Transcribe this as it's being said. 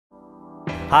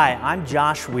Hi, I'm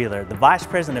Josh Wheeler, the Vice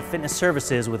President of Fitness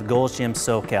Services with Gold's Gym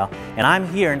SoCal, and I'm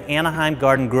here in Anaheim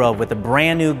Garden Grove with a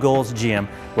brand new Gold's Gym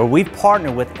where we've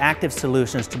partnered with Active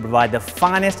Solutions to provide the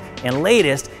finest and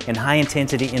latest in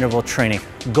high-intensity interval training,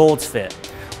 Gold's Fit.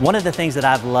 One of the things that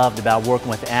I've loved about working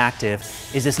with Active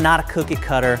is it's not a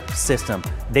cookie-cutter system.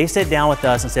 They sit down with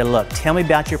us and say, look, tell me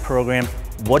about your program,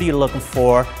 what are you looking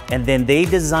for, and then they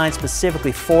design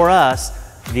specifically for us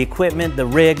the equipment, the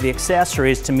rig, the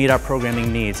accessories to meet our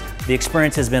programming needs. The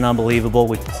experience has been unbelievable.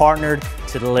 We've partnered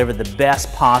to deliver the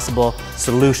best possible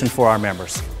solution for our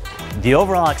members. The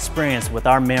overall experience with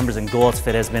our members in Gold's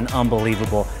Fit has been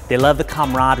unbelievable. They love the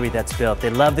camaraderie that's built. They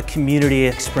love the community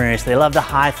experience. They love the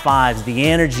high fives, the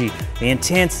energy, the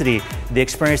intensity, the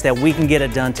experience that we can get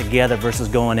it done together versus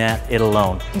going at it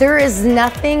alone. There is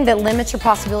nothing that limits your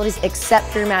possibilities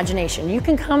except your imagination. You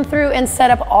can come through and set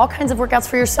up all kinds of workouts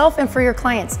for yourself and for your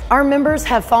clients. Our members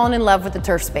have fallen in love with the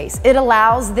turf space. It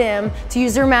allows them to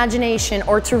use their imagination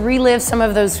or to relive some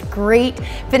of those great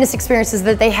fitness experiences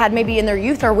that they had maybe in their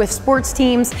youth or with sports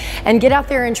teams and get out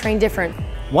there and train different.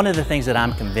 One of the things that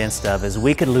I'm convinced of is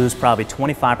we could lose probably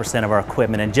 25% of our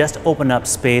equipment and just open up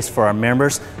space for our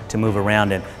members to move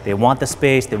around in. They want the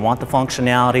space, they want the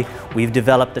functionality. We've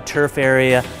developed the turf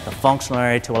area, the functional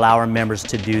area to allow our members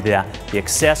to do that. The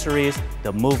accessories,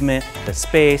 the movement, the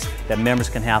space that members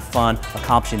can have fun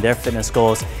accomplishing their fitness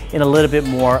goals in a little bit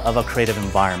more of a creative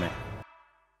environment.